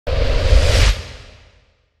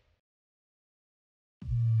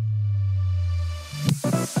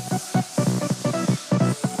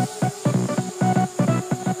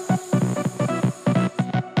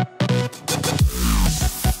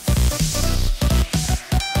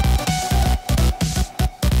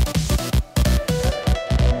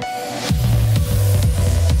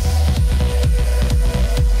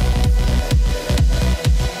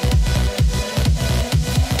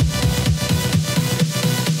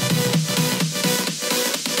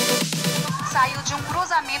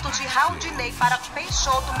cruzamento de Raldinei para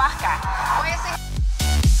Peixoto marcar. Com esse...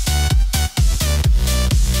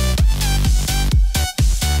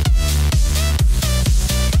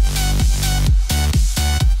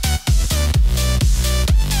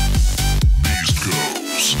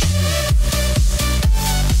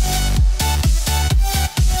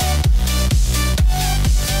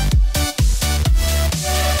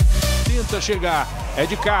 Tenta chegar, é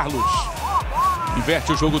de Carlos.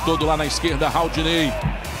 Inverte o jogo todo lá na esquerda, Raldinei.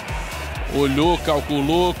 Olhou,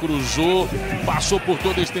 calculou, cruzou, passou por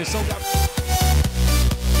toda a extensão.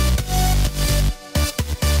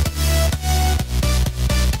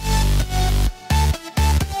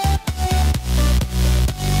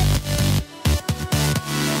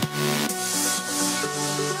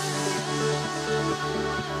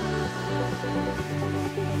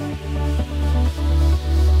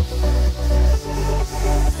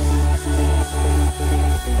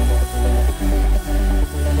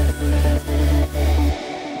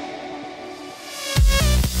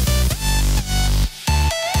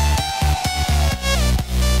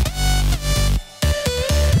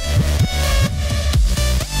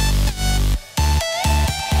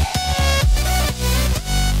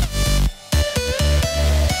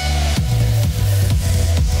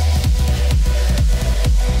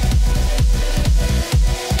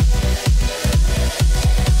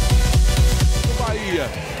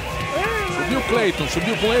 Subiu Cleiton,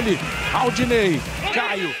 subiu com ele Raldinei,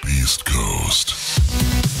 Caio. East Coast.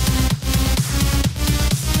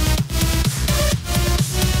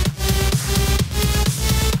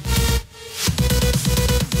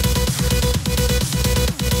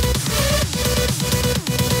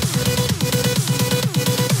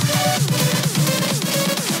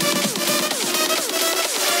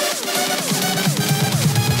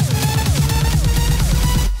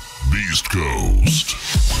 East Coast.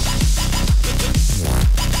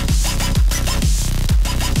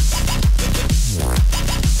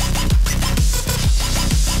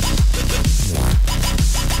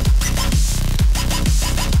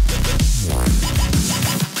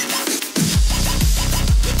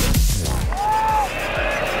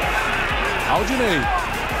 Raldinei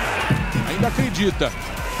ainda acredita.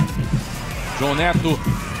 João Neto,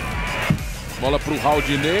 bola para o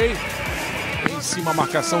Raldinei. Em cima a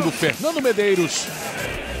marcação do Fernando Medeiros.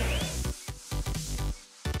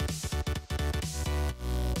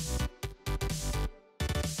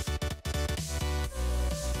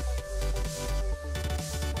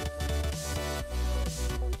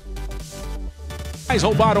 Mas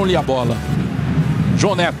roubaram-lhe a bola.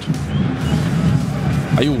 João Neto.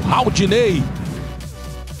 Aí o Raldinei.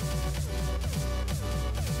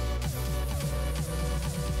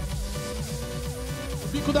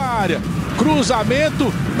 Bico da área.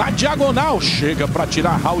 Cruzamento na diagonal. Chega para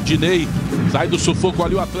tirar Raldinei. Sai do sufoco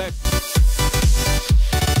ali o Atlético.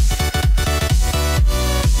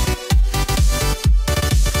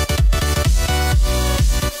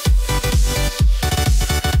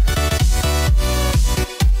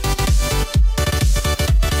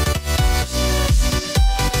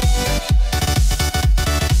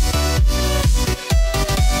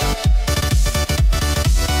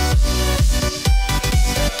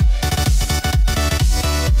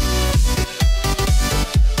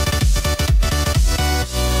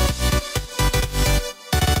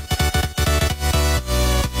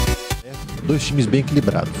 Dois times bem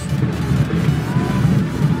equilibrados.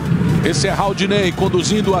 Esse é Raldinei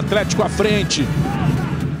conduzindo o Atlético à frente.